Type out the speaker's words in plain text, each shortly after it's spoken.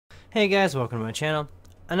Hey guys, welcome to my channel,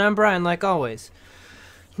 and I'm Brian like always.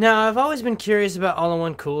 Now, I've always been curious about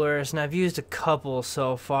all-in-one coolers, and I've used a couple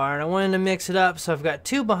so far, and I wanted to mix it up, so I've got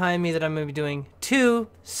two behind me that I'm going to be doing two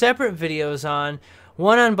separate videos on,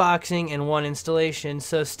 one unboxing and one installation,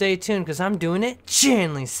 so stay tuned because I'm doing it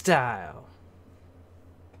Chanley style.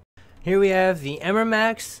 Here we have the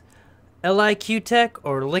Emmermax LIQtech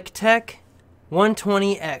or LIQtech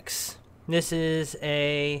 120X. This is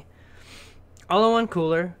a all-in-one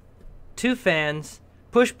cooler, two fans,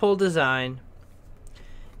 push-pull design.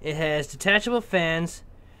 It has detachable fans,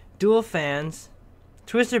 dual fans,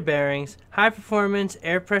 twister bearings, high-performance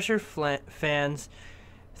air pressure fans,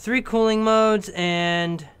 3 cooling modes,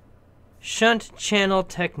 and shunt channel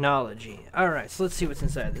technology. Alright, so let's see what's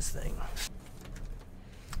inside this thing.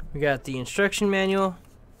 We got the instruction manual.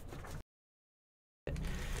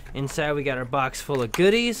 Inside we got our box full of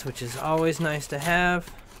goodies, which is always nice to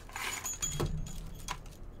have.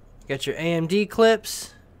 Got your AMD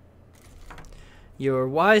clips, your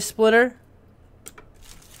Y splitter,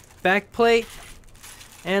 back plate,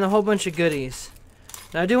 and a whole bunch of goodies.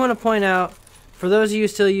 Now I do want to point out, for those of you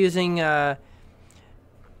still using the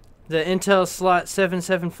Intel slot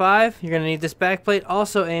 775, you're going to need this back plate.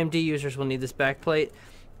 Also AMD users will need this back plate,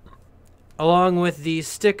 along with these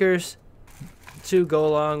stickers to go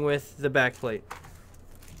along with the back plate.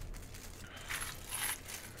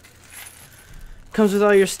 Comes with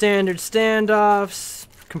all your standard standoffs,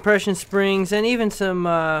 compression springs, and even some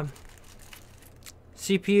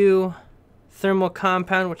CPU thermal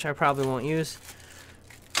compound, which I probably won't use.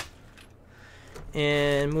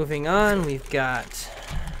 And moving on, we've got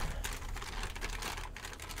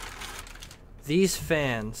these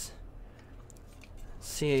fans. Let's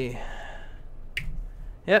see.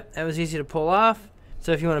 Yep, that was easy to pull off.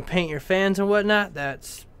 So if you want to paint your fans and whatnot,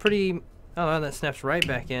 that's pretty... Oh, that snaps right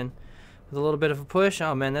back in with a little bit of a push.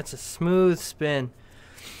 Oh man, that's a smooth spin.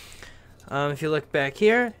 If you look back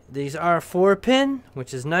here, these are 4-pin,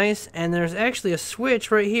 which is nice, and there's actually a switch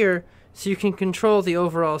right here so you can control the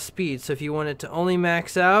overall speed. So if you want it to only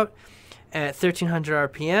max out at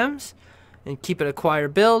 1300 RPMs and keep it a quieter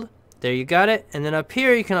build, there you got it. And then up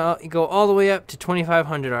here you can go all the way up to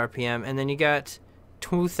 2500 RPM, and then you got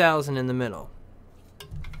 2000 in the middle.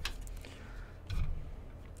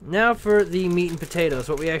 Now for the meat and potatoes,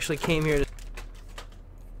 what we actually came here to...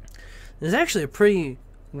 This is actually a pretty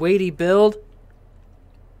weighty build.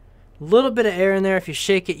 A little bit of air in there. If you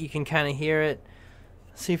shake it, you can kind of hear it.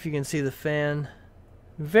 See if you can see the fan.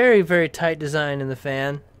 Very, very tight design in the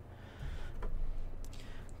fan.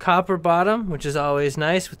 Copper bottom, which is always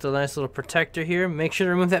nice, with the nice little protector here. Make sure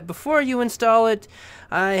to remove that before you install it.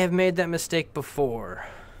 I have made that mistake before.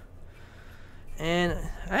 And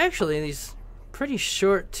actually, these pretty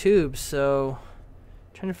short tubes, so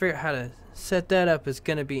trying to figure out how to set that up is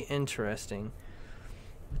going to be interesting.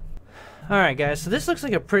 Alright guys, so this looks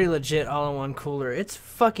like a pretty legit all-in-one cooler. It's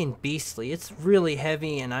fucking beastly. It's really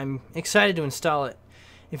heavy, and I'm excited to install it.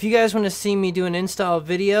 If you guys want to see me do an install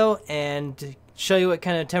video and show you what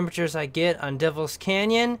kind of temperatures I get on Devil's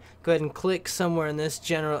Canyon, go ahead and click somewhere in this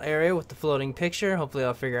general area with the floating picture. Hopefully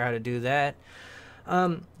I'll figure out how to do that.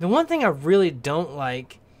 The one thing I really don't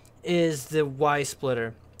like is the Y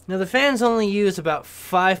splitter. Now the fans only use about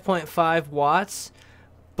 5.5 watts,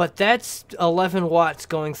 but that's 11 watts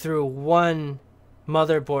going through one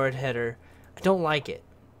motherboard header. I don't like it.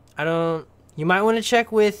 You might want to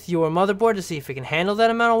check with your motherboard to see if it can handle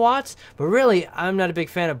that amount of watts, but really I'm not a big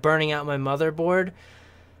fan of burning out my motherboard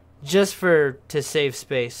just to save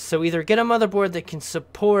space. So either get a motherboard that can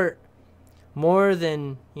support more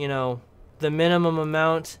than, you know, the minimum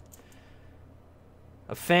amount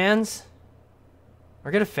of fans,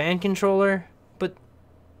 or get a fan controller, but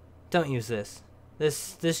don't use this.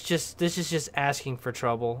 This is just asking for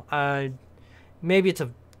trouble. Maybe it's a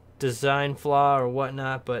design flaw or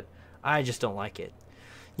whatnot, but I just don't like it.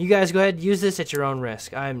 You guys go ahead and use this at your own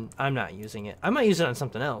risk. I'm not using it. I might use it on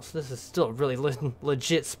something else. This is still a really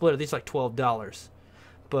legit splitter. These are like $12,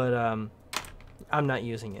 but I'm not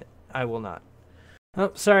using it. I will not.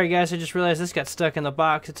 Oh, sorry guys, I just realized this got stuck in the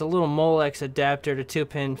box. It's a little Molex adapter to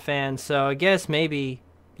 2-pin fan, so I guess maybe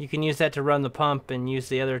you can use that to run the pump and use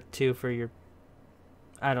the other two for your...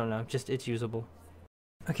 I don't know, just it's usable.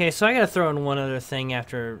 Okay, so I gotta throw in one other thing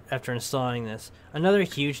after installing this. Another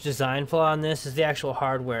huge design flaw on this is the actual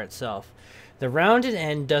hardware itself. The rounded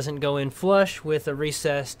end doesn't go in flush with a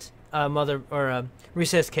recessed a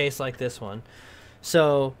recessed case like this one.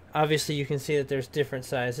 So obviously you can see that there's different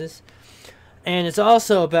sizes. And it's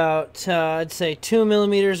also about, I'd say 2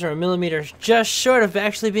 millimeters or a millimeter just short of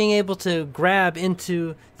actually being able to grab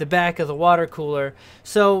into the back of the water cooler.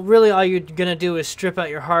 So really all you're going to do is strip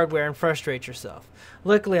out your hardware and frustrate yourself.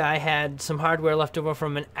 Luckily I had some hardware left over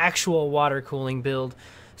from an actual water cooling build,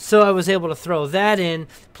 so I was able to throw that in.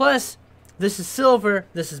 Plus, this is silver,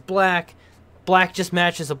 this is black. Black just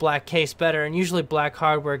matches a black case better, and usually black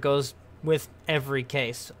hardware goes with every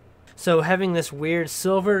case. So having this weird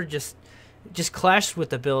silver just clashed with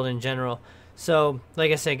the build in general. So,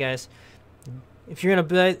 like I said, guys, if you're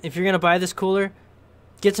gonna buy this cooler,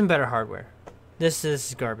 get some better hardware. This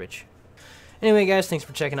is garbage. Anyway, guys, thanks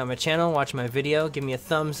for checking out my channel, watching my video. Give me a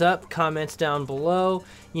thumbs up, comments down below.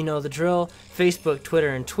 You know the drill. Facebook, Twitter,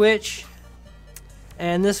 and Twitch.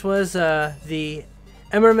 And this was the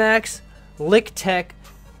Emmermax LIQtech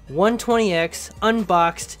 120X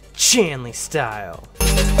unboxed Chanley style.